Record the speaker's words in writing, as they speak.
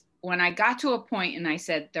when I got to a point and I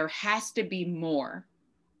said, there has to be more,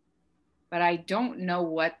 but I don't know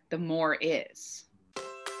what the more is.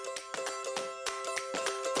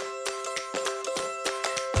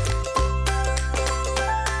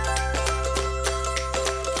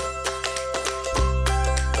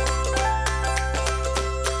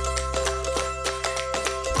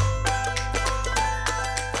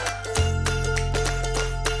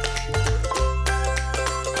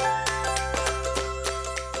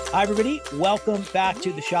 Hi, everybody. Welcome back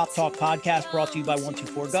to the Shop Talk podcast brought to you by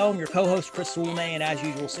 124Go. I'm your co-host, Chris Sulme, and as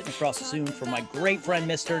usual, sitting across the Zoom from my great friend,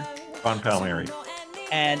 Mr. Ron Palmieri.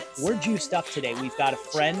 And we're juiced up today. We've got a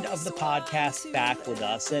friend of the podcast back with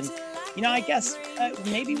us. And, you know, I guess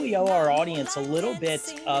maybe we owe our audience a little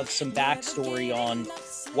bit of some backstory on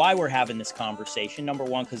why we're having this conversation. Number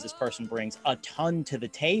one, because this person brings a ton to the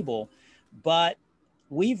table, but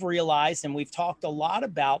we've realized, and we've talked a lot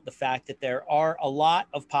about the fact that there are a lot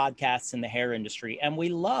of podcasts in the hair industry, and we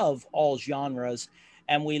love all genres.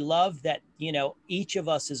 And we love that, you know, each of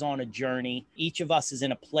us is on a journey. Each of us is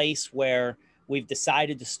in a place where we've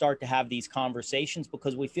decided to start to have these conversations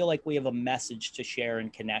because we feel like we have a message to share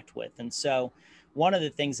and connect with. And so one of the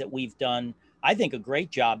things that we've done, I think, a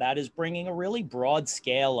great job at is bringing a really broad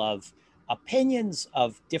scale of opinions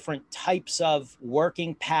of different types of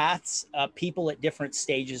working paths, people at different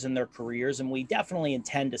stages in their careers. And we definitely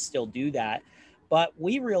intend to still do that. But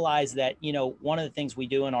we realize that, you know, one of the things we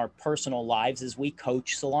do in our personal lives is we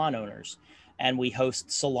coach salon owners and we host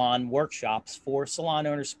salon workshops for salon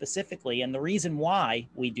owners specifically. And the reason why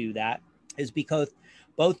we do that is because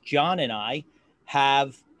both John and I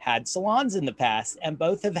have had salons in the past, and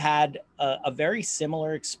both have had a very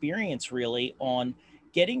similar experience really on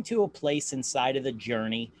getting to a place inside of the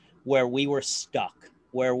journey where we were stuck,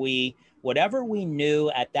 where whatever we knew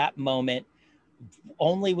at that moment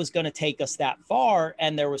only was going to take us that far.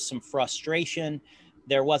 And there was some frustration.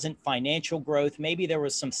 There wasn't financial growth. Maybe there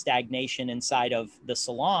was some stagnation inside of the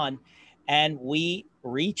salon. And we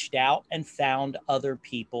reached out and found other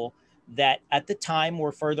people that at the time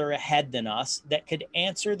were further ahead than us that could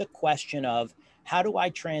answer the question of, how do I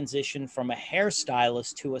transition from a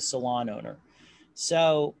hairstylist to a salon owner?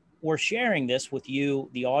 So we're sharing this with you,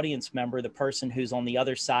 the audience member, the person who's on the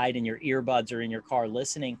other side in your earbuds or in your car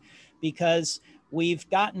listening, because we've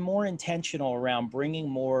gotten more intentional around bringing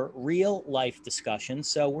more real life discussions.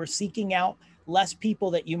 So we're seeking out less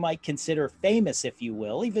people that you might consider famous, if you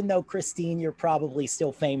will, even though, Christine, you're probably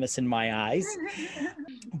still famous in my eyes,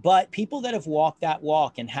 but people that have walked that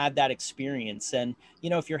walk and had that experience. And, you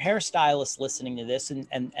know, if you're a hairstylist listening to this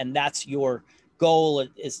and that's your goal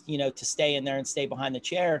is, you know, to stay in there and stay behind the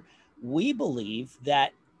chair, we believe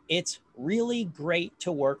that it's really great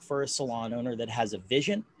to work for a salon owner that has a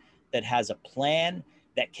vision, that has a plan,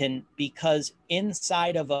 that can, because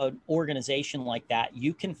inside of an organization like that,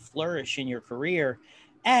 you can flourish in your career,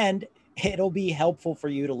 and it'll be helpful for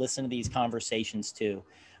you to listen to these conversations too.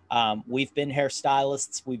 We've been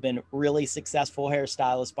hairstylists. We've been really successful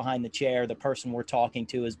hairstylists behind the chair. The person we're talking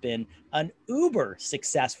to has been an uber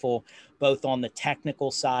successful, both on the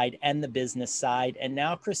technical side and the business side. And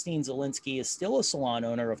now Christine Zielinski is still a salon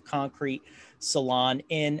owner of Concrete Salon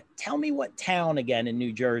in, tell me what town again in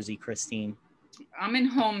New Jersey, Christine? I'm in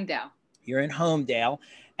Homedale. You're in Homedale.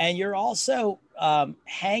 And you're also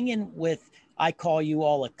hanging with, I call you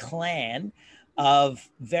all a clan of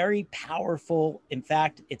very powerful, in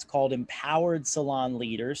fact, it's called Empowered Salon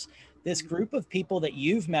Leaders. This group of people that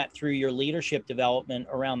you've met through your leadership development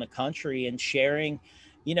around the country and sharing,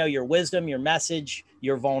 you know, your wisdom, your message,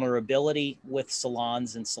 your vulnerability with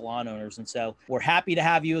salons and salon owners. And so we're happy to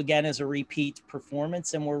have you again as a repeat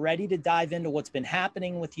performance, and we're ready to dive into what's been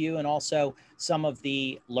happening with you and also some of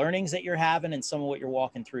the learnings that you're having and some of what you're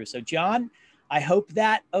walking through. So John, I hope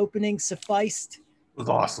that opening sufficed. It was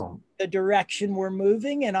awesome. The direction we're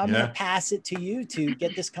moving, and I'm going to pass it to you to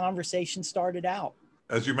get this conversation started out.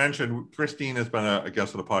 As you mentioned, Christine has been a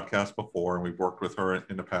guest of the podcast before, and we've worked with her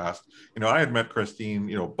in the past. You know, I had met Christine,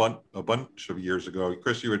 you know, a bunch of years ago.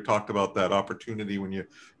 Chris, you had talked about that opportunity when you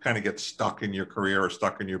kind of get stuck in your career or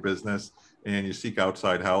stuck in your business and you seek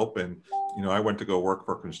outside help. And, you know, I went to go work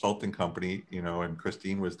for a consulting company, you know, and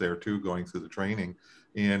Christine was there too, going through the training.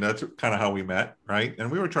 And that's kind of how we met, right?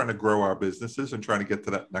 And we were trying to grow our businesses and trying to get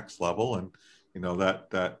to that next level. And, you know,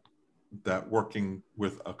 that working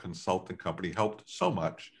with a consulting company helped so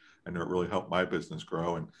much. I know it really helped my business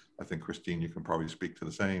grow. And I think, Christine, you can probably speak to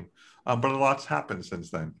the same. But a lot's happened since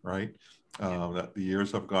then, right? That the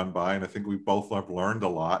years have gone by, and I think we both have learned a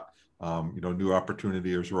lot New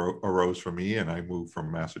opportunities arose for me, and I moved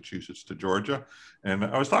from Massachusetts to Georgia. And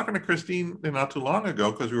I was talking to Christine not too long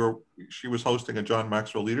ago because she was hosting a John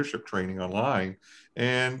Maxwell leadership training online.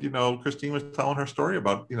 And, Christine was telling her story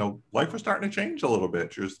about, life was starting to change a little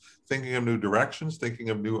bit. She was thinking of new directions, thinking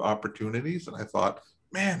of new opportunities. And I thought,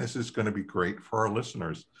 man, this is going to be great for our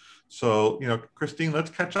listeners. So, Christine, let's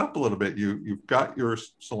catch up a little bit. You've got your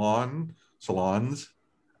salons,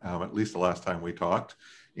 at least the last time we talked,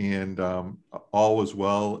 and all was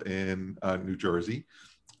well in New Jersey,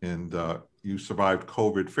 and you survived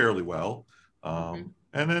COVID fairly well. And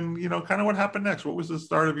then, kind of what happened next? What was the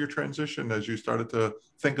start of your transition as you started to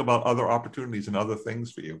think about other opportunities and other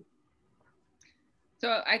things for you?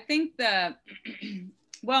 So I think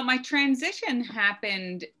my transition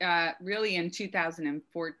happened really in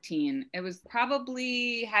 2014. It was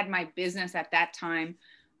probably had my business at that time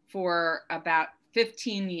for about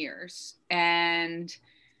 15 years. And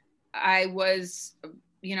I was,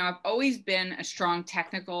 I've always been a strong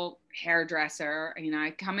technical hairdresser.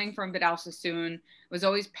 Coming from Vidal Sassoon, was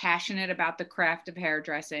always passionate about the craft of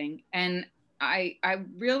hairdressing. And I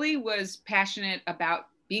really was passionate about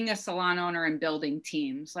being a salon owner and building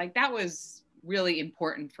teams. Like that was really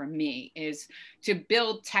important for me, is to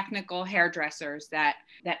build technical hairdressers that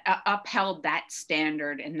upheld that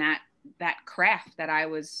standard and that craft that I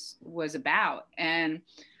was about. And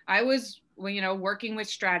I was, working with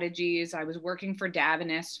strategies. I was working for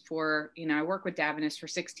Davines I worked with Davines for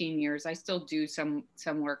 16 years. I still do some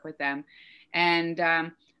work with them. And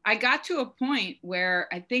I got to a point where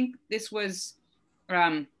I think this was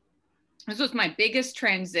my biggest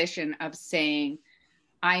transition of saying,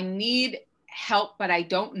 I need help, but I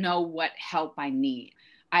don't know what help I need.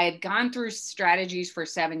 I had gone through strategies for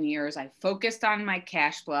 7 years. I focused on my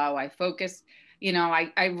cash flow. I focused,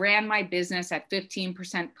 I ran my business at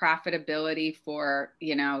 15% profitability for,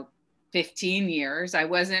 15 years. I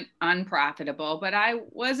wasn't unprofitable, but I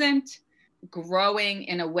wasn't growing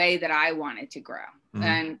in a way that I wanted to grow.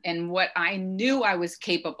 Mm-hmm. and what I knew I was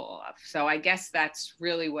capable of. So I guess that's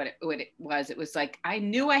really what it was. It was like, I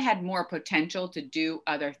knew I had more potential to do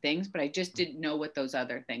other things, but I just didn't know what those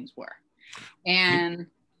other things were. And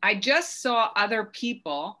I just saw other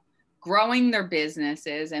people growing their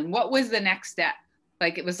businesses, and what was the next step?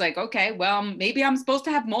 Like, it was like, okay, well, maybe I'm supposed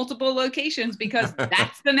to have multiple locations because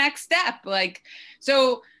that's the next step. Like,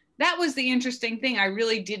 so that was the interesting thing. I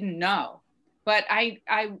really didn't know, but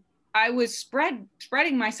I was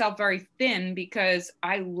spreading myself very thin because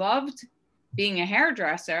I loved being a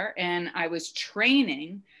hairdresser and I was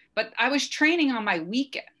training, but I was training on my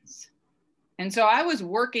weekends. And so I was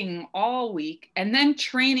working all week and then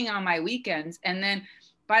training on my weekends. And then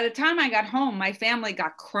by the time I got home, my family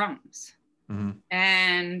got crumbs. Mm-hmm.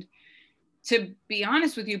 And to be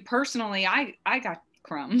honest with you, personally, I got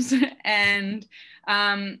crumbs. And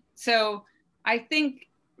so I think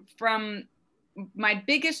my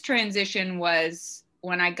biggest transition was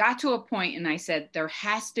when I got to a point and I said, there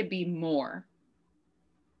has to be more,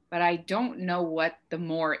 but I don't know what the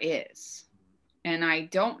more is. And I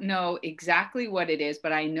don't know exactly what it is,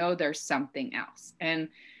 but I know there's something else. And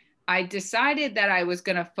I decided that I was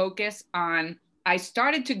going to focus on, I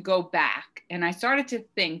started to go back and I started to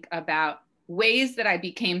think about ways that I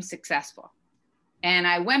became successful. And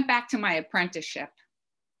I went back to my apprenticeship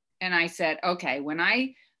and I said, okay, when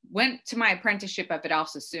I went to my apprenticeship at Vidal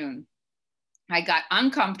Sassoon, I got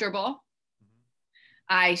uncomfortable.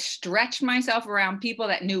 I stretched myself around people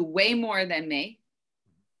that knew way more than me.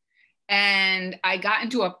 And I got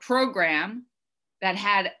into a program that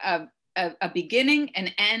had a beginning, an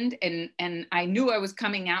end, and I knew I was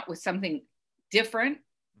coming out with something different.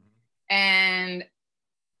 And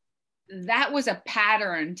that was a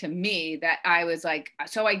pattern to me that I was like,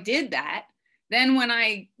 so I did that. Then when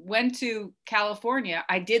I went to California,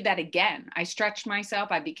 I did that again. I stretched myself.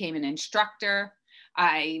 I became an instructor.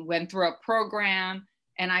 I went through a program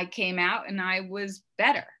and I came out and I was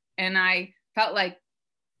better. And I felt like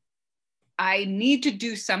I need to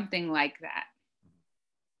do something like that.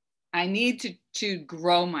 I need to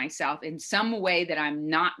grow myself in some way that I'm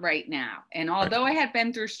not right now. And although I had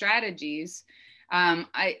been through strategies,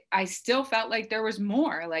 I still felt like there was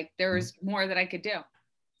more, more that I could do.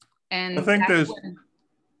 And I think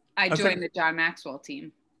I joined the John Maxwell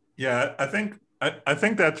team. Yeah, I think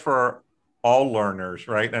that's for all learners,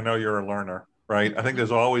 right? I know you're a learner, right? I think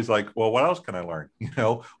there's always like, well, what else can I learn?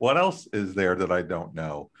 What else is there that I don't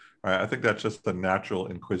know? Right? I think that's just the natural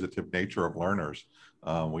inquisitive nature of learners.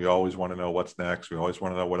 We always want to know what's next. We always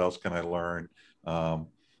want to know what else can I learn. So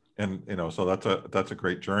that's a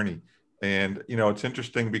great journey. And, it's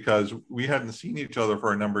interesting because we hadn't seen each other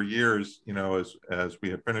for a number of years, as we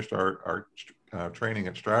had finished our training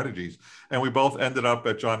at Strategies. And we both ended up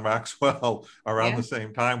at John Maxwell around the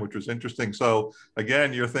same time, which was interesting. So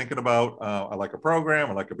again, you're thinking about, I like a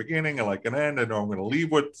program, I like a beginning, I like an end, and I'm going to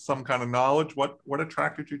leave with some kind of knowledge. What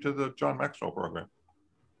attracted you to the John Maxwell program?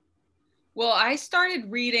 Well, I started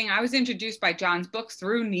reading, I was introduced by John's books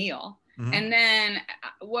through Neil. Mm-hmm. And then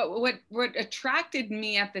what attracted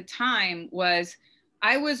me at the time was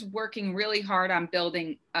I was working really hard on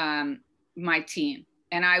building my team.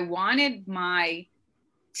 And I wanted my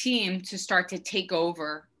team to start to take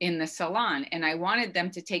over in the salon. And I wanted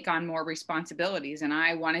them to take on more responsibilities. And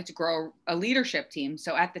I wanted to grow a leadership team.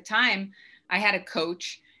 So at the time, I had a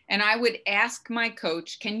coach. And I would ask my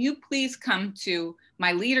coach, can you please come to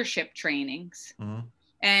my leadership trainings? Mm-hmm.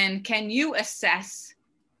 And can you assess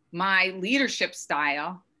my leadership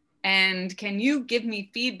style? And can you give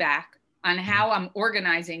me feedback on how I'm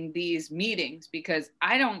organizing these meetings? Because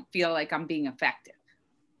I don't feel like I'm being effective.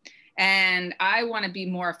 And I want to be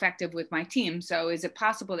more effective with my team. So is it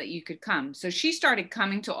possible that you could come? So she started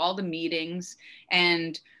coming to all the meetings,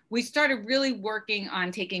 and we started really working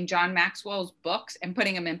on taking John Maxwell's books and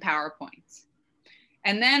putting them in PowerPoints.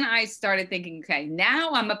 And then I started thinking, okay,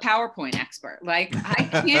 now I'm a PowerPoint expert. Like, I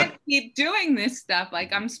can't keep doing this stuff.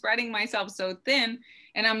 Like, I'm spreading myself so thin,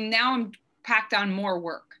 and I'm packed on more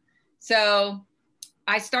work. So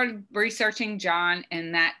I started researching John,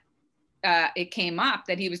 and that it came up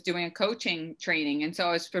that he was doing a coaching training. And so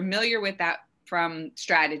I was familiar with that from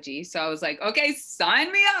Strategy. So I was like, okay,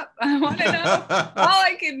 sign me up. I want to know all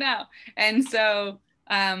I can know. And so,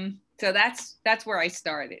 so that's where I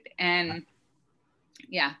started. And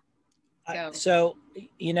yeah. So,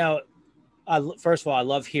 first of all, I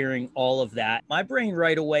love hearing all of that. My brain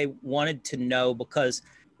right away wanted to know, because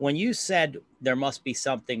when you said there must be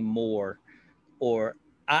something more, or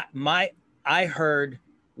I heard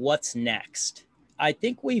what's next. I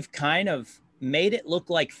think we've kind of made it look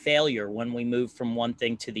like failure when we move from one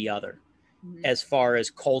thing to the other. Mm-hmm. As far as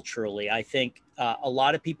culturally, I think a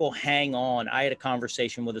lot of people hang on. I had a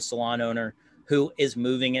conversation with a salon owner who is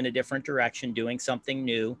moving in a different direction, doing something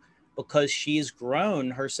new, because she's grown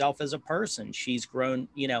herself as a person. She's grown,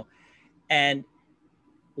 and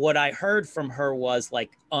what I heard from her was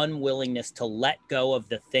like unwillingness to let go of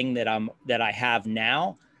the thing that I have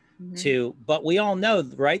now. Mm-hmm. But we all know,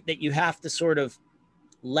 right, that you have to sort of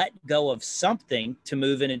let go of something to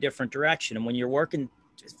move in a different direction. And when you're working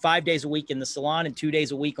 5 days a week in the salon and 2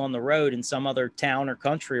 days a week on the road in some other town or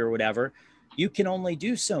country or whatever, you can only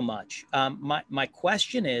do so much. My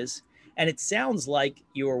question is, and it sounds like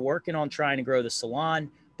you were working on trying to grow the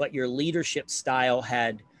salon, but your leadership style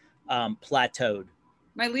had plateaued.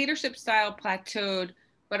 My leadership style plateaued,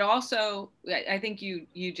 but also I think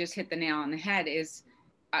you just hit the nail on the head. Is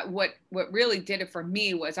what really did it for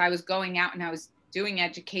me was I was going out and I was doing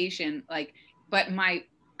education, but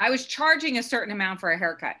I was charging a certain amount for a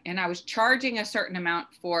haircut, and I was charging a certain amount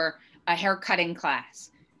for a haircutting class.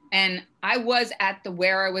 And I was at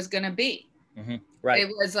where I was going to be. Mm-hmm. Right. It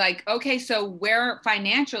was like, okay, so where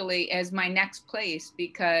financially is my next place?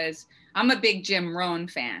 Because I'm a big Jim Rohn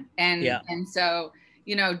fan. And so,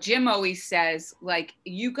 Jim always says, like,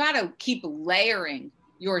 you got to keep layering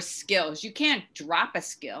your skills. You can't drop a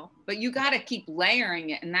skill, but you got to keep layering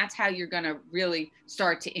it. And that's how you're going to really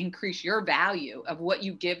start to increase your value of what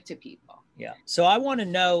you give to people. Yeah. So I want to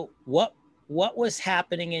know what was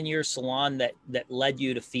happening in your salon that led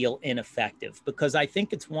you to feel ineffective? Because I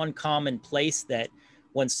think it's one common place that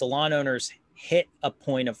when salon owners hit a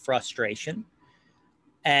point of frustration,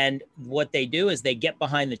 and what they do is they get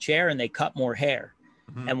behind the chair and they cut more hair.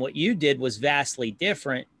 Mm-hmm. And what you did was vastly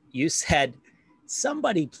different. You said,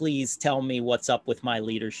 somebody please tell me what's up with my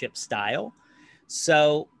leadership style.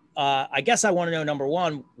 So I guess I want to know, number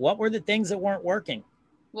one, what were the things that weren't working?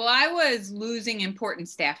 Well, I was losing important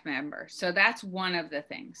staff members. So that's one of the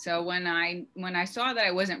things. So when I saw that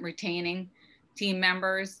I wasn't retaining team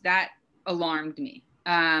members, that alarmed me.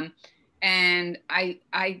 And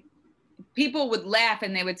people would laugh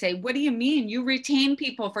and they would say, what do you mean? You retain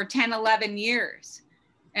people for 10, 11 years.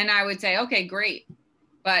 And I would say, okay, great.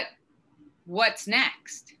 But what's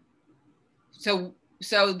next? So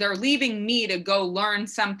they're leaving me to go learn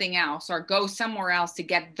something else or go somewhere else to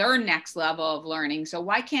get their next level of learning. So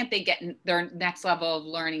why can't they get their next level of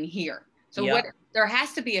learning here? So there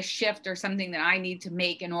has to be a shift or something that I need to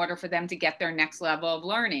make in order for them to get their next level of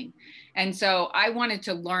learning. And so I wanted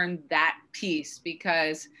to learn that piece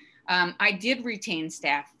because I did retain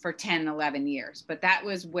staff for 10, 11 years, but that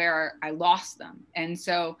was where I lost them. And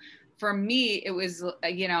so for me, it was,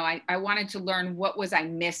 I wanted to learn what was I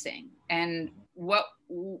missing. and what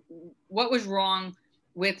was wrong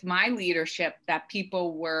with my leadership that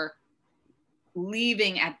people were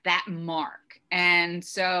leaving at that mark. And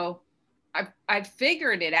so I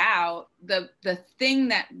figured it out. The thing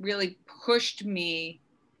that really pushed me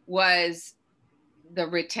was the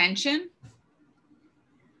retention,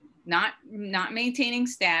 not maintaining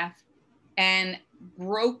staff, and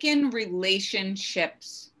broken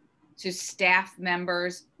relationships to staff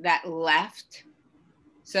members that left.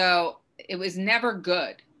 So it was never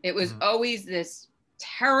good. It was always this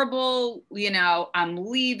terrible, I'm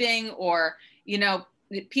leaving, or,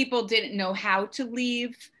 people didn't know how to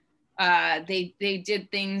leave. They did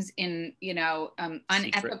things in,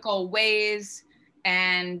 unethical ways.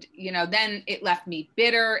 And, then it left me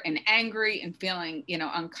bitter and angry and feeling,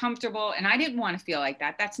 uncomfortable. And I didn't want to feel like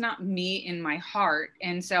that. That's not me in my heart.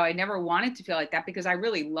 And so I never wanted to feel like that, because I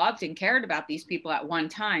really loved and cared about these people at one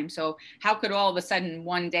time. So how could all of a sudden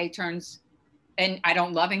one day turns and I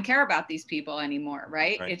don't love and care about these people anymore,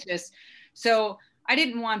 right? It's just, so I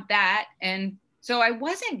didn't want that. And so I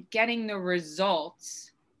wasn't getting the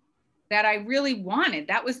results that I really wanted.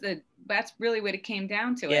 That's really what it came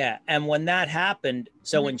down to. Yeah. And when that happened,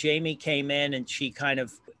 so when Jamie came in and she kind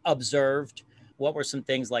of observed, what were some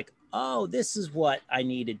things like, oh, this is what I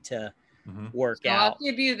needed to work out? I'll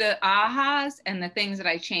give you the ahas and the things that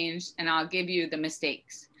I changed, and I'll give you the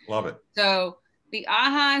mistakes. Love it. So the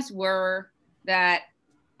ahas were that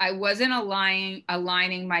I wasn't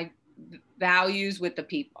aligning my values with the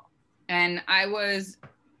people. And I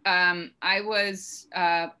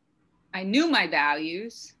knew my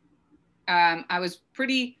values. I was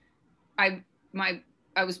pretty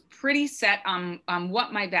set on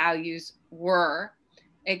what my values were,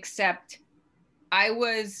 except I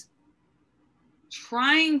was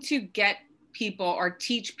trying to get people or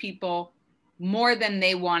teach people more than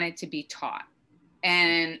they wanted to be taught.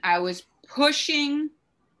 And I was pushing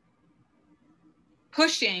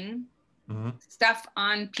stuff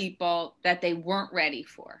on people that they weren't ready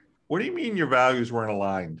for. What do you mean your values weren't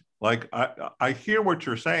aligned? Like, I hear what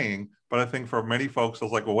you're saying, but I think for many folks,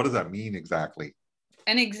 it's like, well, what does that mean exactly?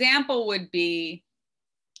 An example would be,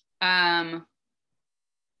 I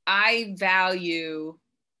value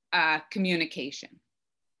communication.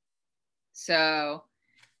 So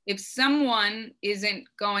if someone isn't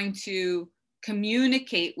going to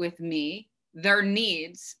communicate with me their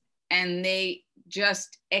needs, and they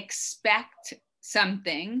just expect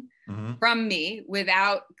something from me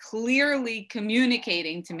without clearly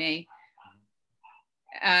communicating to me,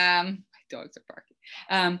 my dogs are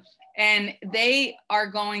barking, and they are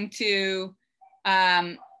going to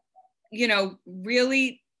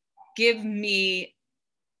really give me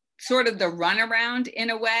sort of the runaround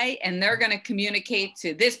in a way, and they're going to communicate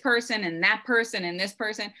to this person and that person and this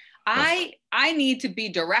person. I need to be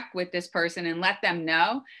direct with this person and let them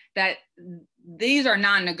know that these are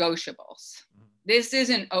non-negotiables. This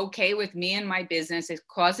isn't okay with me and my business. It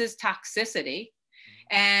causes toxicity,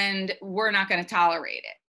 and we're not going to tolerate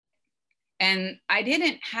it. And I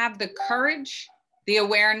didn't have the courage, the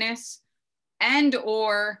awareness, and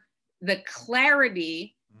or the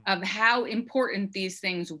clarity of how important these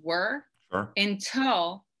things were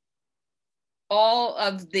until all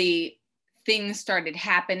of the things started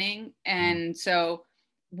happening. And so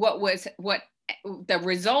what the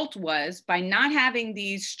result was, by not having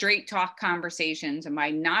these straight talk conversations and by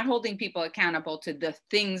not holding people accountable to the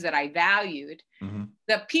things that I valued,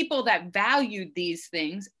 the people that valued these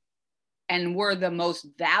things and were the most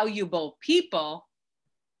valuable people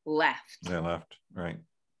left. They left, right.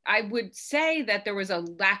 I would say that there was a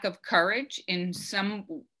lack of courage in some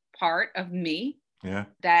part of me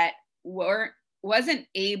that wasn't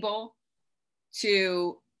able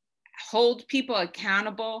to hold people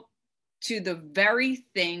accountable to the very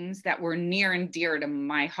things that were near and dear to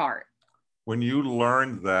my heart. When you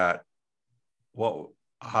learned that, what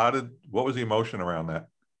was the emotion around that?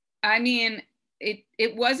 I mean,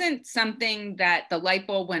 it wasn't something that the light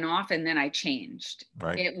bulb went off and then I changed.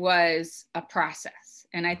 Right. It was a process.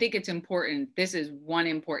 And I think it's important. This is one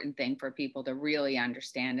important thing for people to really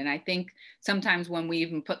understand. And I think sometimes when we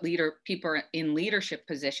even put people in leadership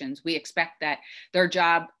positions, we expect that their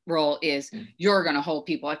job role is you're going to hold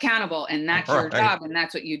people accountable, and that's your job, and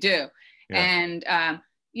that's what you do. Yeah. And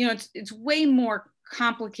it's way more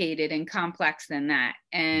complicated and complex than that.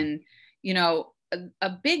 And a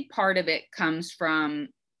big part of it comes from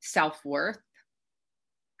self-worth.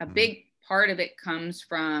 A big part of it comes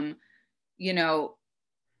from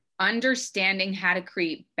understanding how to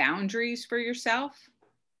create boundaries for yourself.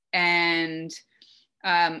 And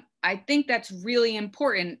I think that's really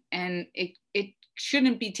important, and it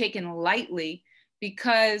shouldn't be taken lightly,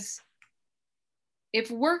 because if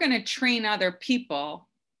we're going to train other people,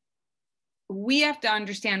 we have to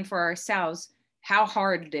understand for ourselves how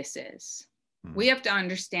hard this is. We have to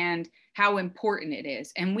understand how important it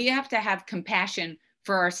is. And we have to have compassion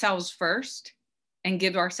for ourselves first and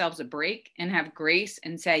give ourselves a break and have grace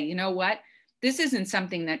and say, you know what? This isn't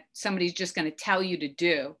something that somebody's just going to tell you to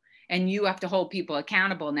do. And you have to hold people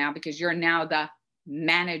accountable now because you're now the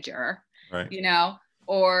manager, right. you know,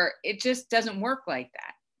 or it just doesn't work like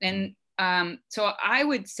that. And so I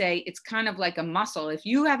would say it's kind of like a muscle. If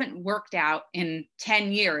you haven't worked out in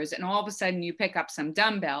 10 years and all of a sudden you pick up some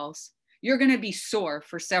dumbbells, you're going to be sore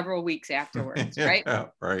for several weeks afterwards, right? Yeah,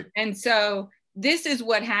 right. And so this is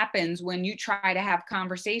what happens when you try to have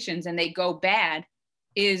conversations and they go bad,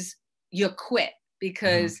 is you quit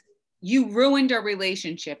because you ruined a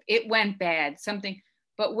relationship. It went bad, something.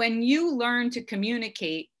 But when you learn to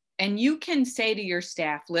communicate and you can say to your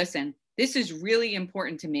staff, listen, this is really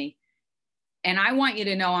important to me. And I want you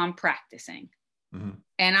to know I'm practicing. And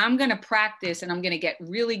I'm going to practice and I'm going to get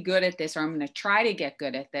really good at this, or I'm going to try to get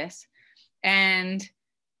good at this. And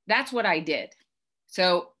that's what I did.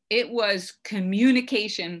 So it was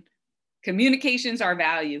communication. Communication's our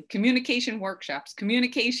value. Communication workshops,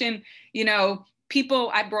 communication, you know,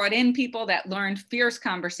 people, I brought in people that learned Fierce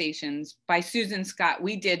Conversations by Susan Scott.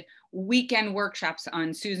 We did weekend workshops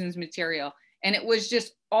on Susan's material. And it was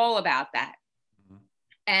just all about that.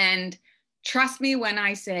 And trust me when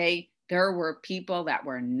I say there were people that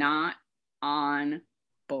were not on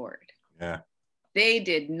board. Yeah. They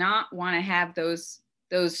did not want to have those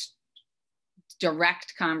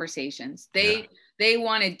direct conversations. They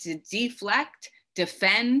wanted to deflect,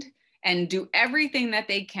 defend, and do everything that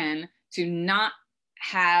they can to not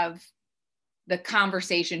have the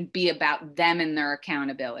conversation be about them and their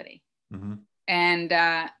accountability. And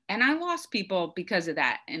I lost people because of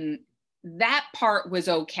that. And that part was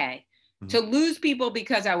okay. To lose people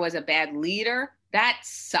because I was a bad leader, that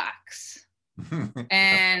sucks.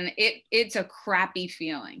 And it's a crappy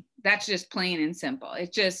feeling. That's just plain and simple.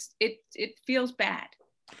 It just, it feels bad.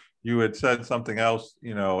 You had said something else,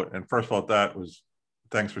 you know, and first of all, that was,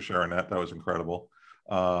 thanks for sharing that. That was incredible.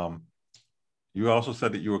 You also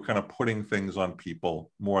said that you were kind of putting things on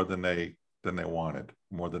people more than they wanted,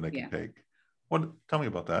 more than they could take. Tell me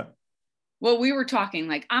about that. Well, we were talking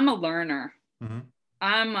like, I'm a learner.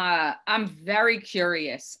 I'm very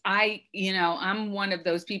curious. I'm one of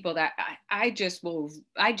those people that I just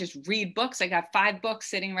read books. I got 5 books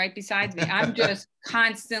sitting right beside me. I'm just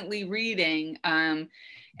constantly reading.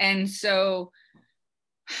 And so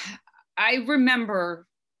I remember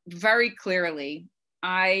very clearly,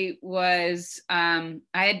 I'm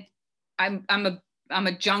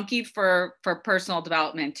a junkie for personal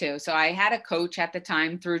development too. So I had a coach at the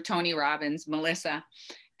time through Tony Robbins, Melissa.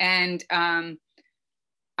 And,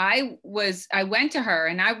 I went to her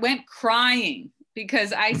and I went crying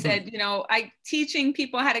because I said, you know, teaching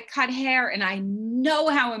people how to cut hair, and I know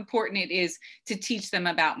how important it is to teach them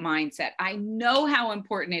about mindset. I know how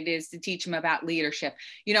important it is to teach them about leadership.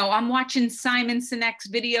 You know, I'm watching Simon Sinek's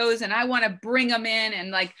videos and I want to bring them in, and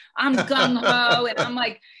like, I'm gung ho and I'm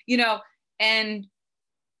like, you know, and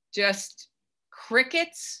just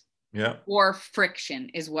crickets or friction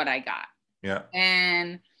is what I got. Yeah.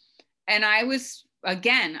 And I was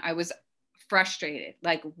frustrated.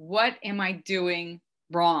 Like, what am I doing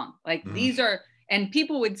wrong? Like these are, and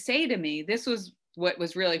people would say to me, this was what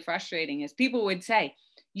was really frustrating, is people would say,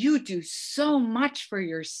 you do so much for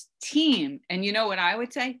your team. And you know what I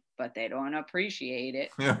would say? But they don't appreciate it.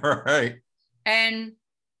 Yeah, right. And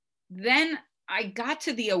then I got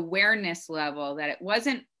to the awareness level that it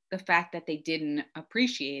wasn't the fact that they didn't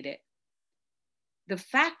appreciate it. The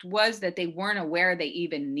fact was that they weren't aware they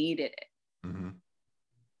even needed it.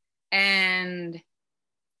 And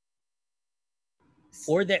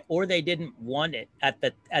or they didn't want it at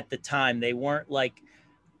the time. They weren't like,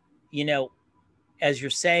 you know, as you're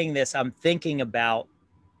saying this, I'm thinking about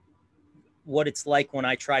what it's like when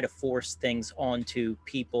I try to force things onto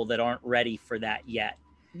people that aren't ready for that yet.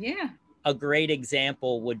 Yeah. A great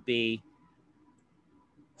example would be,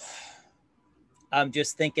 I'm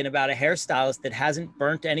just thinking about a hairstylist that hasn't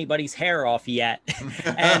burnt anybody's hair off yet.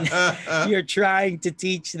 And you're trying to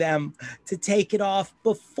teach them to take it off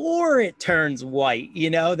before it turns white, you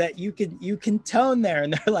know, that you can tone there.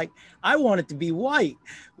 And they're like, I want it to be white.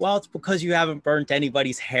 Well, it's because you haven't burnt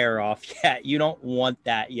anybody's hair off yet. You don't want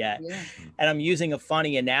that yet. Yeah. And I'm using a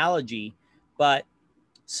funny analogy, but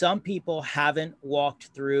some people haven't walked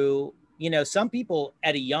through, you know, some people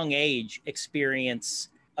at a young age experience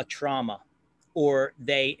a trauma, or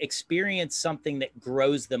they experience something that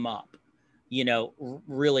grows them up, you know,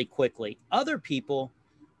 really quickly. Other people,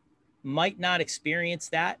 might not experience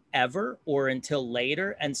that ever or until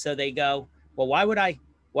later. And so they go, well, why would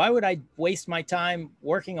I waste my time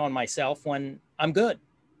working on myself when I'm good?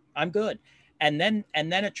 I'm good. And then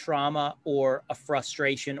a trauma or a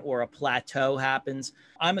frustration or a plateau happens.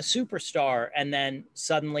 I'm a superstar. And then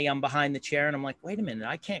suddenly I'm behind the chair and I'm like, wait a minute,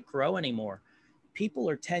 I can't grow anymore. People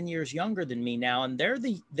are 10 years younger than me now. And they're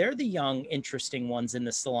the young, interesting ones in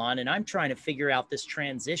the salon. And I'm trying to figure out this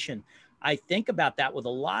transition. I think about that with a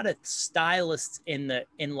lot of stylists in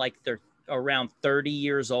like they're around 30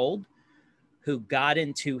 years old who got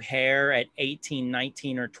into hair at 18,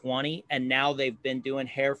 19 or 20. And now they've been doing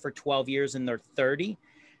hair for 12 years and they're 30.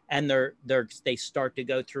 And they start to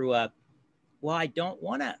go through well, I don't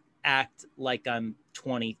want to act like I'm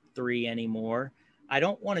 23 anymore. I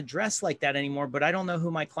don't want to dress like that anymore, but I don't know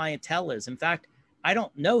who my clientele is. In fact, I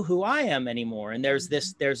don't know who I am anymore. And there's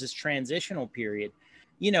this transitional period.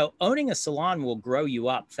 You know, owning a salon will grow you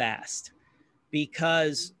up fast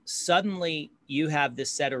because suddenly you have this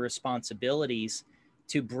set of responsibilities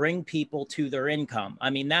to bring people to their income. I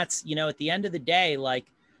mean, that's, you know, at the end of the day, like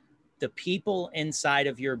the people inside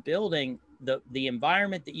of your building, the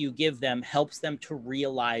environment that you give them helps them to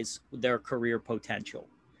realize their career potential.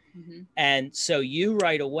 Mm-hmm. And so you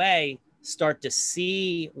right away start to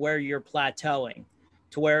see where you're plateauing,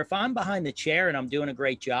 to where if I'm behind the chair and I'm doing a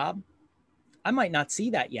great job, I might not see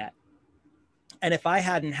that yet. And if I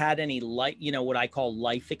hadn't had any what I call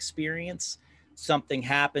life experience, something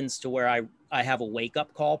happens to where I have a wake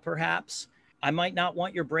up call, perhaps, I might not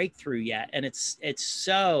want your breakthrough yet. And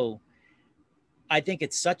I think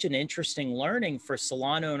it's such an interesting learning for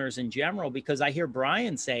salon owners in general, because I hear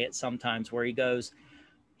Brian say it sometimes where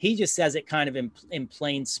he just says it kind of in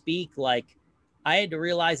plain speak, like, I had to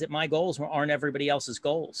realize that my goals aren't everybody else's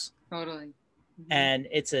goals. Totally. Mm-hmm. And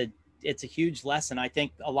it's a huge lesson I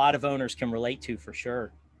think a lot of owners can relate to, for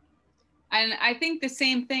sure. And I think the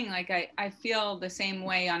same thing, like I feel the same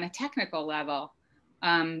way on a technical level.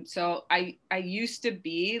 So I used to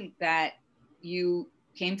be that you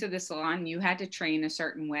came to the salon, you had to train a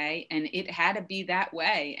certain way and it had to be that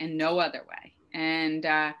way and no other way. And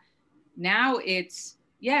now it's,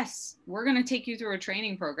 yes, we're going to take you through a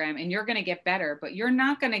training program and you're going to get better, but you're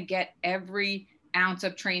not going to get every ounce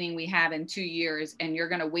of training we have in 2 years and you're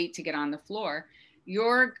going to wait to get on the floor.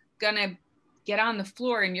 You're going to get on the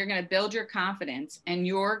floor and you're going to build your confidence and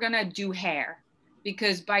you're going to do hair,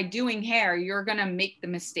 because by doing hair, you're going to make the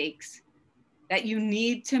mistakes that you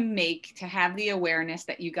need to make to have the awareness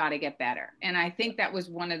that you got to get better. And I think that was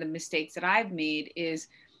one of the mistakes that I've made is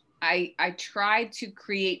I tried to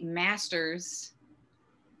create masters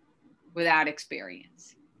without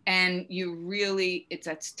experience. And you really, it's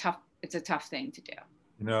a tough thing to do.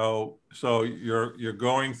 You know, so you're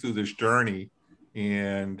going through this journey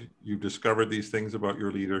and you've discovered these things about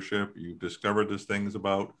your leadership. You've discovered these things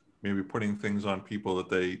about maybe putting things on people that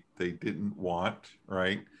they didn't want,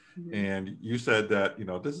 right? Mm-hmm. And you said that, you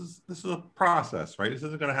know, this is a process, right? This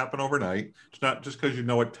isn't going to happen overnight. It's not just because you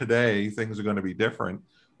know it today, things are going to be different.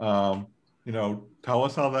 You know, tell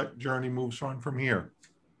us how that journey moves on from here.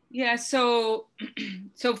 Yeah. So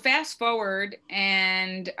fast forward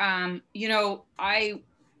and, you know, I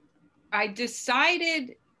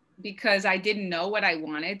decided, because I didn't know what I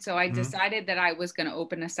wanted. So I decided that I was going to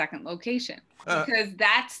open a second location because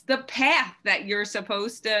that's the path that you're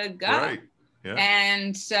supposed to go. Right. Yeah.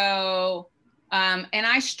 And so, and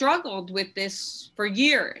I struggled with this for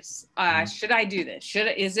years. Should I do this?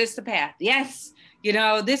 Is this the path? Yes. You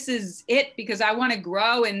know, this is it because I want to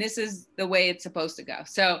grow and this is the way it's supposed to go.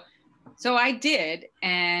 So I did.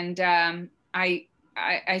 And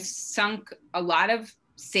I sunk a lot of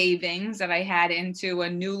savings that I had into a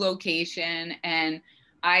new location, and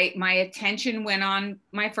my attention went on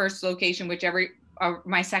my first location,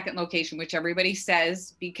 my second location, which everybody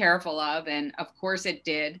says be careful of, and of course it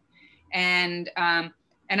did. And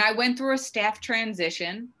I went through a staff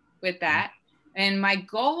transition with that, and my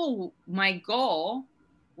goal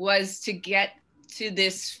was to get to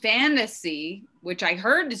this fantasy, which I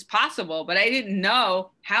heard is possible, but I didn't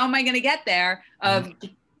know how am I going to get there, of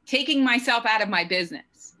taking myself out of my business.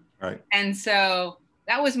 Right. And so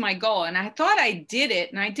that was my goal. And I thought I did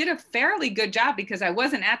it. And I did a fairly good job because I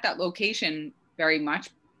wasn't at that location very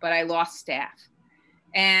much, but I lost staff.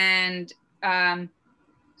 And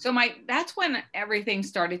so that's when everything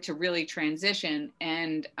started to really transition.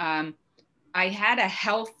 And I had a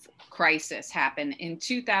health crisis happen in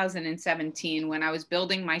 2017 when I was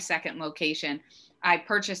building my second location. I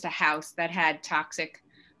purchased a house that had toxic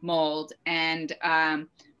mold, and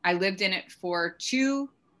I lived in it for 2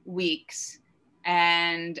 weeks,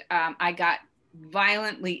 and I got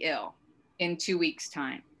violently ill in 2 weeks'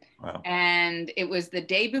 time. Wow. And it was the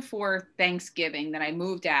day before Thanksgiving that I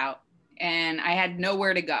moved out, and I had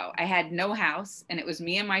nowhere to go. I had no house, and it was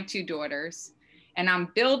me and my 2 daughters. And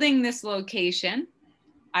I'm building this location.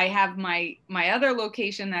 I have my other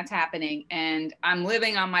location that's happening, and I'm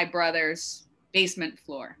living on my brother's basement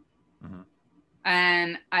floor. Mm-hmm.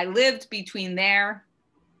 And I lived between there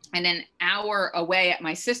and an hour away at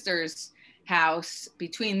my sister's house,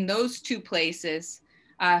 between those 2 places,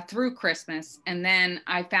 through Christmas. And then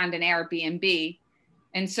I found an Airbnb.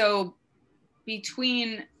 And so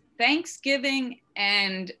between Thanksgiving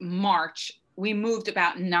and March, we moved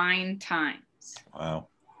about 9 times. Wow.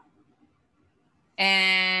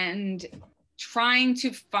 And trying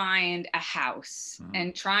to find a house, mm-hmm.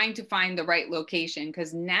 and trying to find the right location.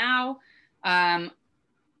 Because now, and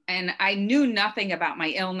I knew nothing about my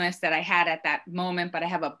illness that I had at that moment, but I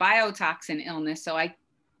have a biotoxin illness. So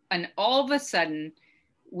and all of a sudden,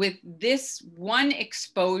 with this one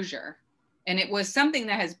exposure, and it was something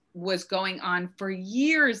that was going on for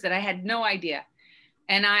years that I had no idea.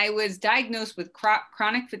 And I was diagnosed with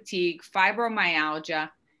chronic fatigue, fibromyalgia.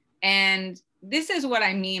 And this is what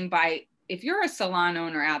I mean by, if you're a salon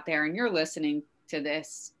owner out there and you're listening to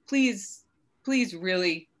this, please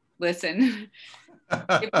really listen.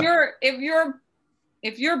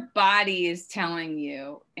 If your body is telling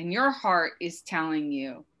you and your heart is telling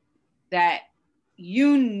you that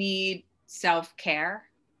you need self-care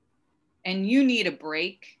and you need a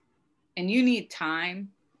break and you need time,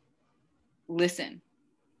 listen.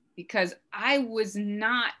 Because I was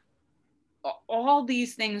not, all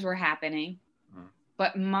these things were happening,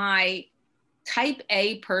 but my type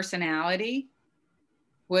A personality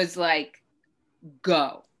was like,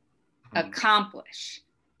 go, accomplish,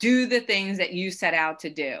 do the things that you set out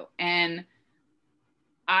to do. And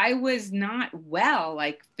I was not well,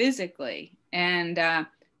 like physically. And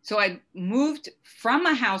so I moved from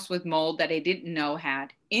a house with mold that I didn't know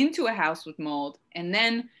had into a house with mold. And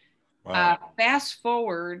then wow. Fast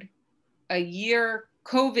forward a year,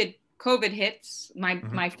 COVID hits.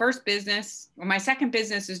 My first business, or my second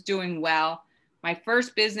business, is doing well. My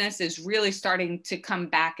first business is really starting to come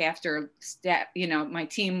back after my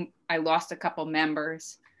team, I lost a couple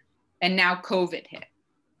members, and now COVID hit.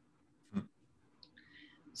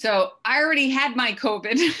 So I already had my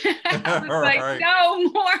COVID. I was like, right. No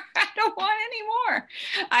more. I don't want any more.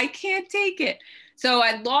 I can't take it. So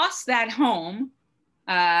I lost that home.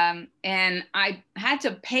 And I had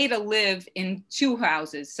to pay to live in 2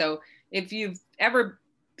 houses. So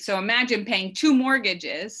imagine paying 2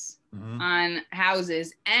 mortgages on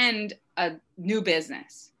houses and a new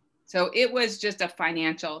business. So it was just a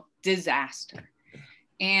financial disaster.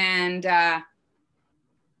 And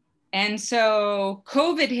so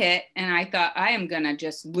COVID hit, and I thought, I am going to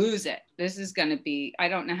just lose it. This is going to be, I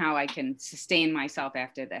don't know how I can sustain myself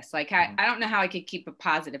after this. Like, I don't know how I could keep a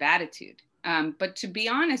positive attitude. But to be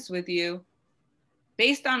honest with you,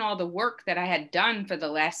 based on all the work that I had done for the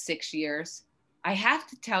last 6 years, I have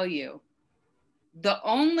to tell you, the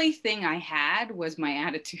only thing I had was my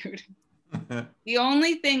attitude. The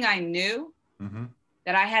only thing I knew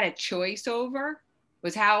that I had a choice over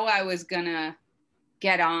was how I was going to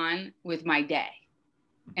get on with my day.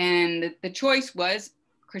 And the choice was,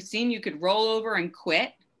 Christine, you could roll over and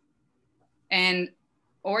quit,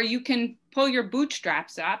 or you can pull your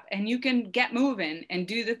bootstraps up and you can get moving and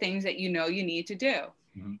do the things that you know you need to do.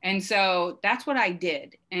 And so that's what I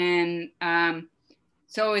did. And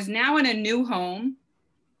so I was now in a new home,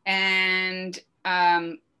 and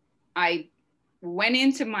I went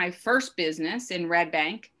into my first business in Red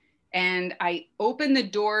Bank, and I opened the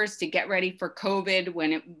doors to get ready for COVID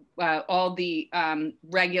when all the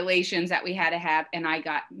regulations that we had to have, and I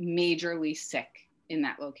got majorly sick in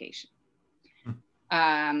that location.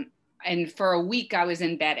 And for a week, I was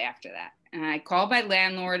in bed after that. And I called my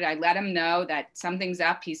landlord. I let him know that something's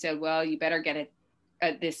up. He said, well, you better get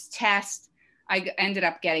this test. I ended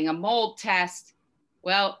up getting a mold test.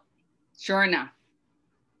 Well, sure enough,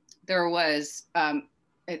 there was, a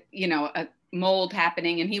mold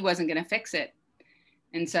happening, and he wasn't going to fix it.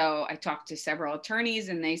 And so I talked to several attorneys,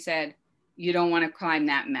 and they said, you don't want to climb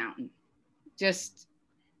that mountain.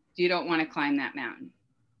 You don't want to climb that mountain.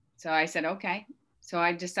 So I said, okay. So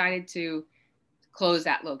I decided to close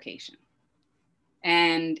that location.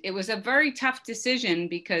 And it was a very tough decision,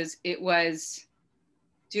 because it was,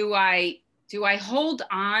 do I hold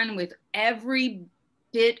on with every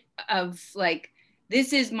bit of, like,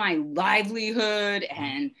 this is my livelihood,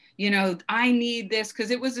 and, I need this,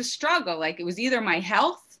 because it was a struggle. Like, it was either my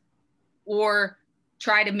health or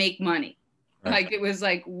try to make money. Right. Like, it was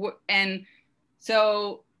like, and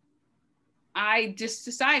so I just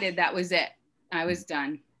decided that was it. I was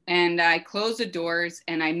done. And I closed the doors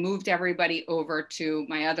and I moved everybody over to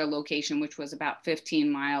my other location, which was about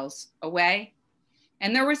 15 miles away.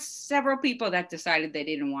 And there were several people that decided they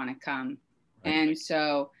didn't want to come. Right. And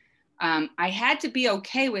so I had to be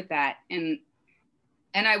okay with that. And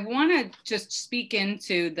I want to just speak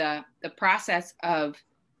into the process of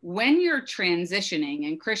when you're transitioning,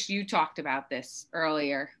 and Chris, you talked about this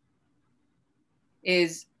earlier,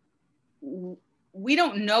 is we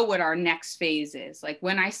don't know what our next phase is. Like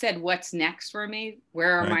when I said, what's next for me?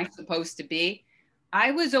 Where am I supposed to be? I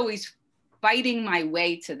was always fighting my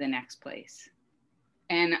way to the next place.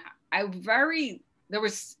 And there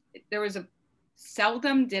was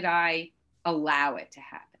seldom did I allow it to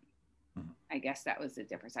happen. I guess that was the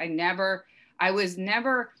difference. I was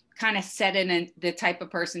never kind of the type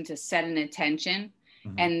of person to set an intention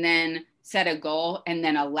and then set a goal and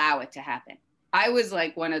then allow it to happen. I was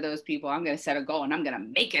like one of those people, I'm going to set a goal and I'm going to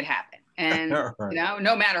make it happen. And, right.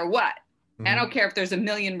 No matter what, I don't care if there's a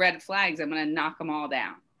million red flags, I'm going to knock them all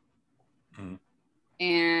down.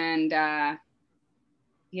 And,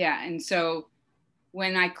 and so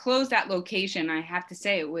when I closed that location, I have to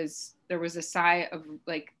say there was a sigh of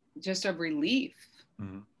like, just of relief.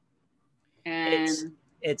 And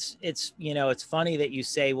it's, it's funny that you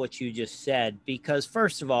say what you just said, because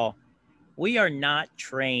first of all, we are not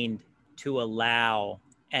trained to allow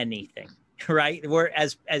anything, right? We're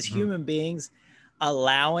as human beings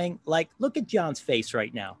allowing, like, look at John's face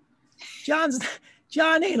right now.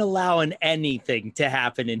 John ain't allowing anything to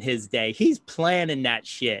happen in his day. He's planning that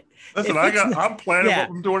shit. Listen, I'm planning what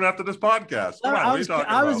I'm doing after this podcast. Come on, what are you talking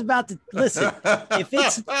about? I was about to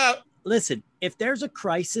listen. If there's a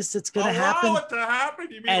crisis that's going to happen, allow it to happen.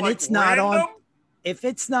 You mean and like it's not random? if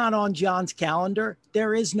it's not on John's calendar,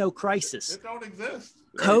 there is no crisis. It don't exist.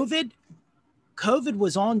 COVID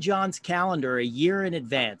was on John's calendar a year in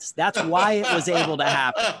advance. That's why it was able to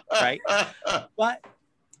happen, right?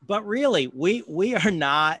 But really, we are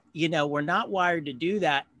not, we're not wired to do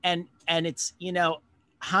that. And it's,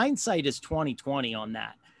 hindsight is 20/20 on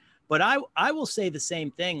that. But I will say the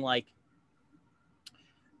same thing, like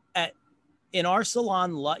in our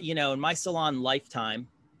salon, in my salon lifetime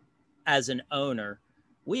as an owner,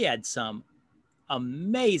 we had some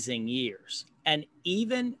amazing years. And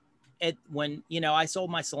even when I sold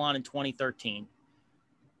my salon in 2013,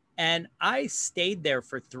 and I stayed there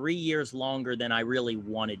for 3 years longer than I really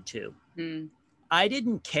wanted to. I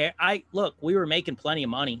didn't care. We were making plenty of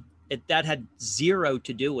money. That had zero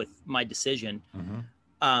to do with my decision.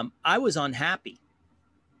 I was unhappy.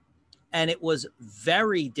 And it was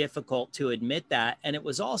very difficult to admit that. And it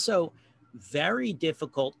was also very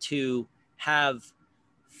difficult to have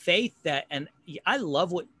faith that, and I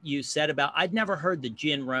love what you said about, I'd never heard the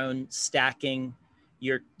Jin Rohn stacking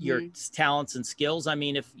your talents and skills. I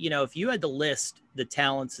mean, if you had to list the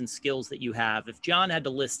talents and skills that you have, if John had to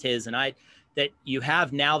list his that you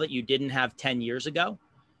have now that you didn't have 10 years ago,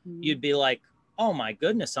 you'd be like, oh my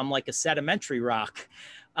goodness, I'm like a sedimentary rock,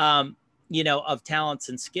 of talents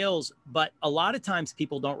and skills. But a lot of times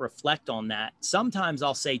people don't reflect on that. Sometimes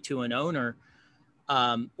I'll say to an owner,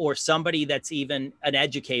 or somebody that's even an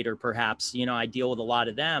educator, perhaps, I deal with a lot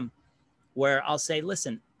of them, where I'll say,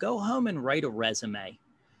 listen, go home and write a resume,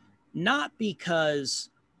 not because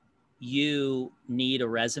you need a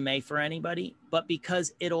resume for anybody, but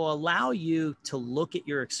because it'll allow you to look at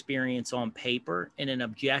your experience on paper in an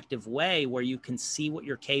objective way where you can see what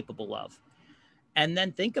you're capable of. And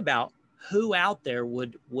then think about who out there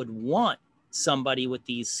would want somebody with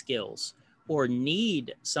these skills or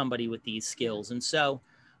need somebody with these skills. And so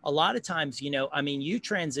a lot of times, you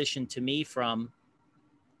transitioned to me from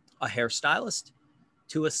a hairstylist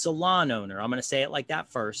to a salon owner. I'm going to say it like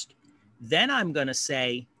that first. Then I'm going to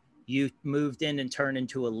say you moved in and turned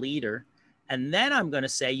into a leader. And then I'm going to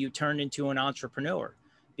say you turned into an entrepreneur,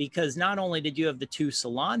 because not only did you have the two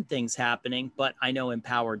salon things happening, but I know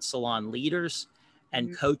empowered salon leaders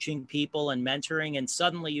and coaching people and mentoring. And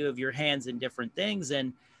suddenly you have your hands in different things.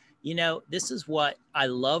 And, this is what I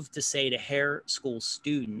love to say to hair school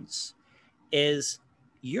students is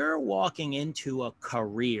you're walking into a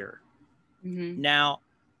career. Now,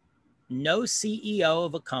 no CEO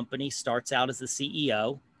of a company starts out as the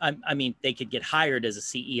CEO. I mean, they could get hired as a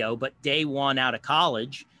CEO, but day one out of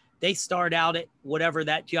college, they start out at whatever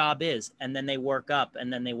that job is, and then they work up,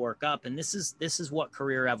 and then they work up. And this is what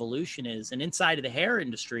career evolution is. And inside of the hair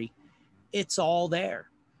industry, it's all there.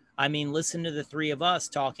 I mean, listen to the three of us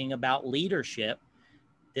talking about leadership.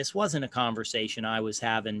 This wasn't a conversation I was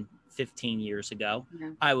having 15 years ago.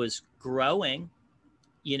 I was growing,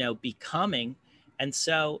 becoming. And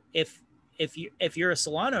so if you're a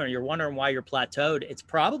salon owner, you're wondering why you're plateaued, it's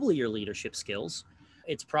probably your leadership skills.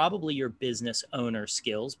 it's probably your business owner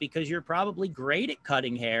skills, because you're probably great at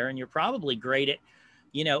cutting hair and you're probably great at,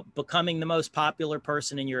 you know, becoming the most popular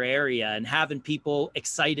person in your area and having people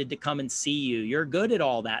excited to come and see you. You're good at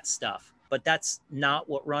all that stuff, but that's not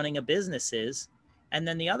what running a business is. And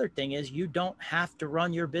then the other thing is, you don't have to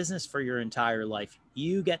run your business for your entire life.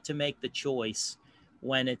 You get to make the choice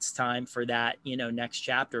when it's time for that, you know, next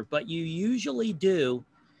chapter, but you usually do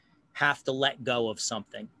have to let go of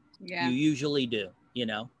something. Yeah. You usually do, you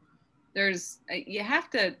know. You have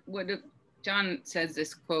to, John says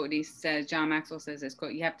this quote, John Maxwell says this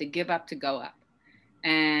quote, you have to give up to go up.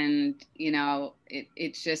 And, you know,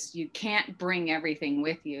 it's just, you can't bring everything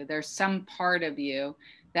with you. There's some part of you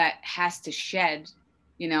that has to shed,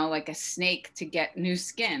 you know, like a snake to get new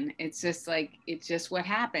skin. It's just what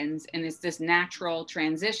happens. And it's this natural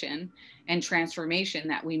transition and transformation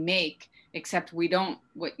that we make, except we don't,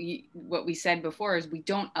 what we said before is we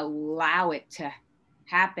don't allow it to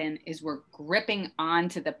happen, is we're gripping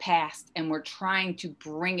onto the past and we're trying to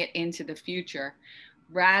bring it into the future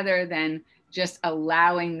rather than just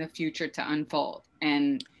allowing the future to unfold.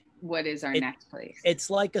 And what is our next place? It's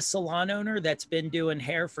like a salon owner that's been doing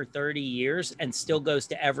hair for 30 years and still goes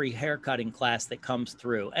to every haircutting class that comes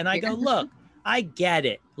through. And I go, look, I get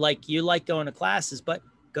it. Like, you like going to classes, but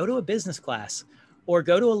go to a business class or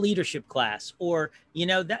go to a leadership class, or, you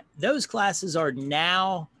know, that those classes are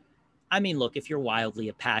now, I mean, look, if you're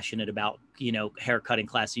wildly passionate about, you know, haircutting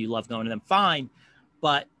classes, you love going to them, fine,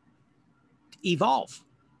 but evolve,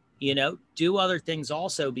 you know, do other things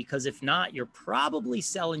also, because if not, you're probably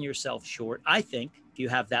selling yourself short, I think, if you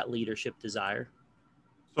have that leadership desire.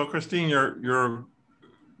 So Christine, you're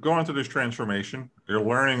going through this transformation, you're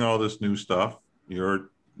learning all this new stuff,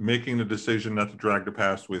 you're making the decision not to drag the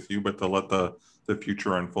past with you, but to let the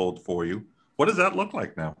future unfold for you. What does that look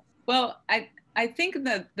like now? Well, I think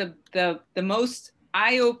the most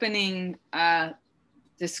eye-opening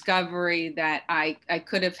discovery that I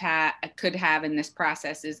could have in this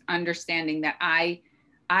process is understanding that I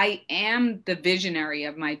am the visionary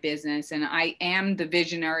of my business, and I am the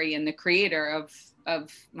visionary and the creator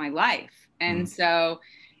of my life. And so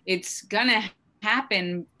it's gonna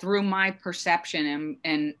happen through my perception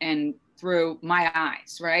and through my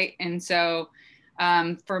eyes, right? And so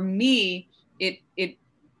for me, it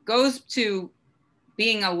goes to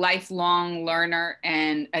being a lifelong learner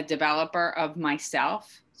and a developer of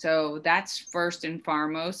myself. So that's first and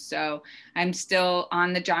foremost. So I'm still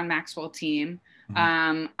on the John Maxwell team.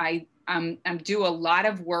 I do a lot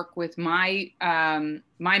of work with my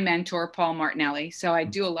my mentor, Paul Martinelli. So I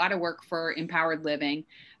do a lot of work for Empowered Living.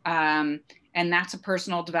 And that's a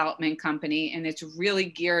personal development company. And it's really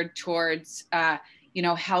geared towards, you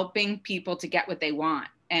know, helping people to get what they want,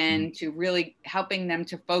 and to really helping them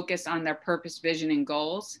to focus on their purpose, vision, and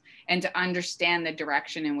goals, and to understand the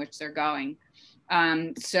direction in which they're going.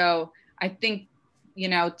 So I think, you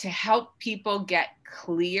know, to help people get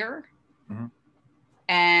clear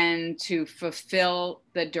and to fulfill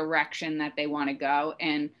the direction that they want to go.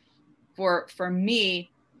 And for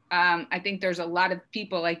me, I think there's a lot of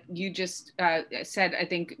people, like you just said, I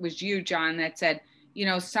think it was you, John, that said, you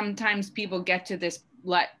know, sometimes people get to this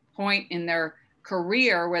point in their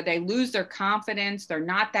career where they lose their confidence. They're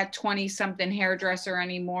not that 20-something hairdresser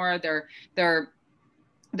anymore. They're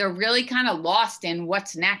really kind of lost in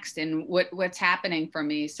what's next and what's happening for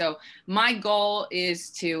me. So my goal is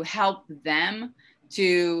to help them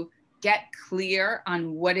to get clear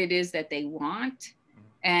on what it is that they want,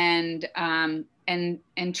 and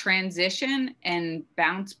transition and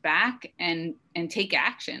bounce back and take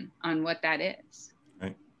action on what that is.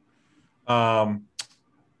 Right.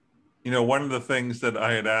 You know, one of the things that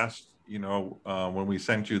I had asked, you know, when we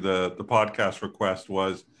sent you the podcast request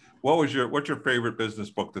was, what's your favorite business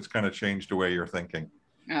book that's kind of changed the way you're thinking?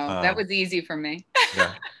 Oh, that was easy for me.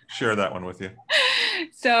 Yeah, share that one with you.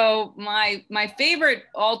 So my favorite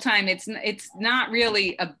all time, it's not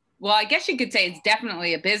really well, I guess you could say it's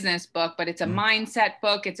definitely a business book, but it's a mindset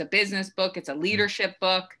book. It's a business book. It's a leadership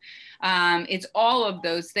book. It's all of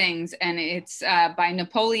those things. And it's by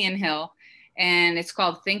Napoleon Hill, and it's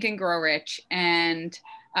called Think and Grow Rich. And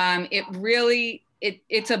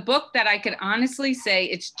it's a book that I could honestly say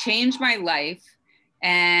it's changed my life.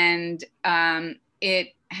 And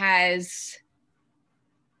it has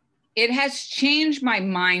changed my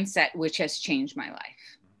mindset, which has changed my life.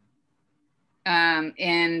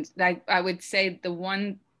 And I would say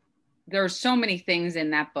there are so many things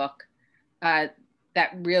in that book that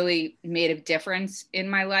really made a difference in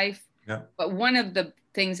my life. Yeah. But one of the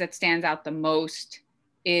things that stands out the most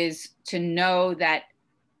is to know that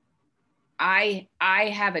I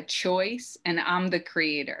have a choice and I'm the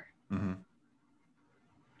creator.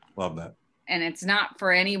 Love that. And it's not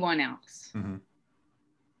for anyone else. Mm-hmm.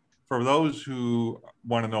 For those who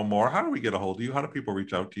want to know more, how do we get a hold of you? How do people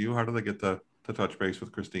reach out to you? How do they get to touch base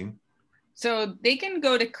with Christine? So they can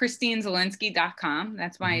go to ChristineZielinski.com.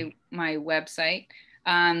 That's my website.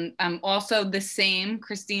 I'm also the same,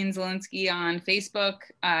 Christine Zielinski, on Facebook,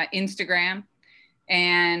 Instagram,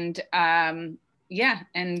 and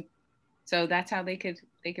and so that's how they could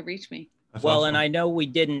reach me. That's awesome. And I know we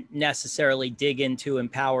didn't necessarily dig into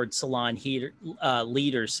Empowered Salon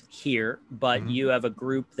Leaders here, but you have a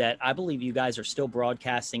group that I believe you guys are still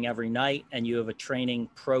broadcasting every night, and you have a training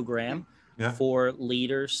program for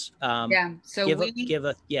leaders. So give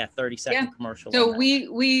a 30-second commercial. So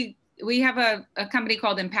we have a company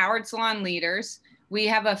called Empowered Salon Leaders. We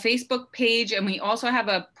have a Facebook page, and we also have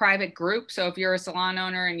a private group. So if you're a salon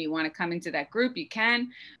owner and you want to come into that group, you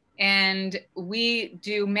can. And we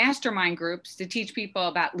do mastermind groups to teach people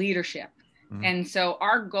about leadership. And so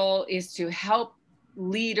our goal is to help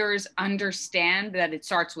leaders understand that it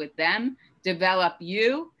starts with them, develop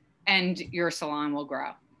you, and your salon will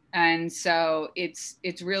grow. And so it's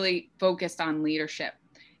really focused on leadership.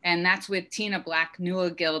 And that's with Tina Black,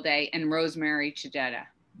 Nuala Gilday, and Rosemary Chidetta.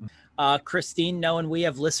 Christine, knowing we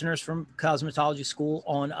have listeners from cosmetology school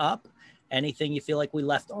on up, anything you feel like we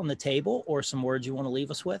left on the table, or some words you want to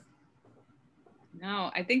leave us with?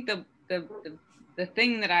 No, I think the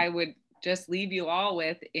thing that I would just leave you all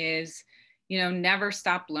with is, never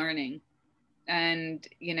stop learning. And,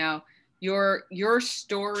 your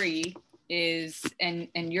story is, and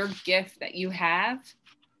your gift that you have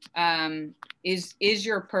is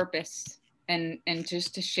your purpose, and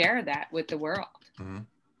just to share that with the world.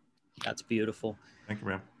 That's beautiful. Thank you,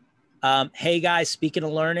 ma'am. Hey guys, speaking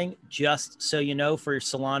of learning, just so you know, for your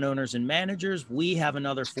salon owners and managers, we have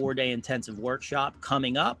another 4-day intensive workshop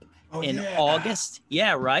coming up in August.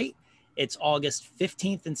 Yeah, right. It's August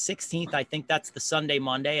 15th and 16th. I think that's the Sunday,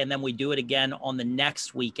 Monday. And then we do it again on the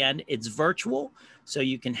next weekend. It's virtual, so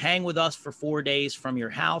you can hang with us for 4 days from your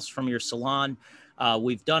house, from your salon.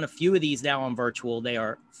 We've done a few of these now on virtual. They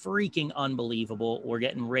are freaking unbelievable. We're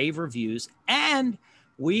getting rave reviews, and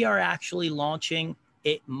we are actually launching,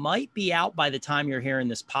 it might be out by the time you're hearing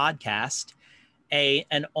this podcast,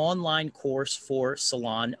 an online course for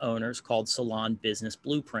salon owners called Salon Business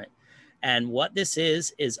Blueprint. And what this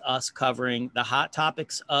is us covering the hot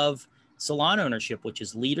topics of salon ownership, which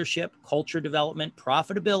is leadership, culture development,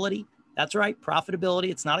 profitability. That's right,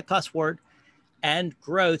 profitability. It's not a cuss word. And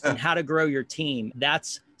growth, and how to grow your team.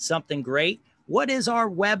 That's something great. What is our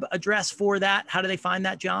web address for that? How do they find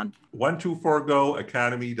that, John?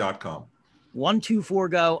 124goacademy.com.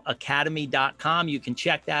 124goacademy.com. You can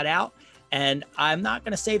check that out. And I'm not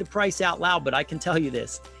going to say the price out loud, but I can tell you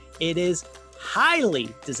this. It is highly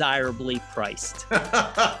desirably priced.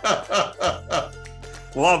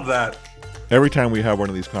 Love that. Every time we have one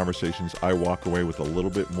of these conversations, I walk away with a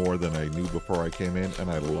little bit more than I knew before I came in.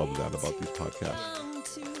 And I love that about these podcasts.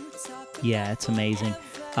 Yeah, it's amazing.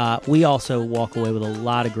 We also walk away with a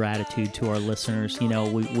lot of gratitude to our listeners.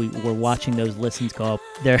 We're watching those listens go up.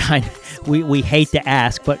 We hate to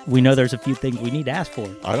ask, but we know there's a few things we need to ask for.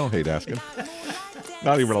 I don't hate asking.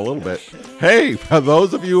 Not even a little bit. Hey, for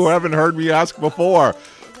those of you who haven't heard me ask before,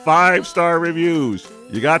 5-star reviews.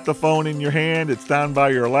 You got the phone in your hand. It's down by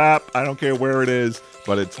your lap. I don't care where it is,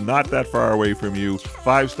 but it's not that far away from you.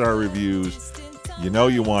 5-star reviews. You know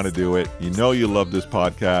you want to do it. You know you love this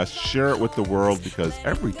podcast. Share it with the world, because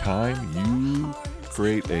every time you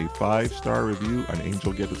create a 5-star review, an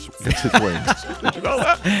angel gets its wings. Did you know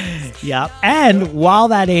that? Yeah. And while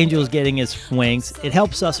that angel is getting his wings, it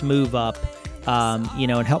helps us move up.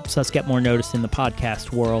 It helps us get more noticed in the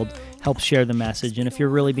podcast world, helps share the message. And if you're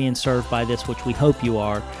really being served by this, which we hope you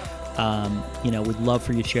are, we'd love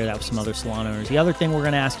for you to share that with some other salon owners. The other thing we're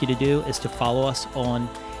going to ask you to do is to follow us on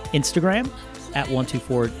Instagram at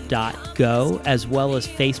 124.go, as well as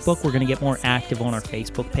Facebook. We're going to get more active on our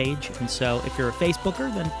Facebook page. And so if you're a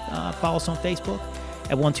Facebooker, then follow us on Facebook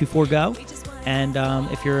at 124go. And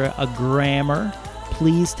if you're a grammer,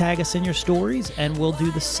 please tag us in your stories, and we'll do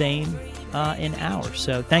the same in ours.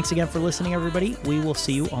 So thanks again for listening, everybody. We will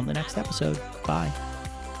see you on the next episode. Bye.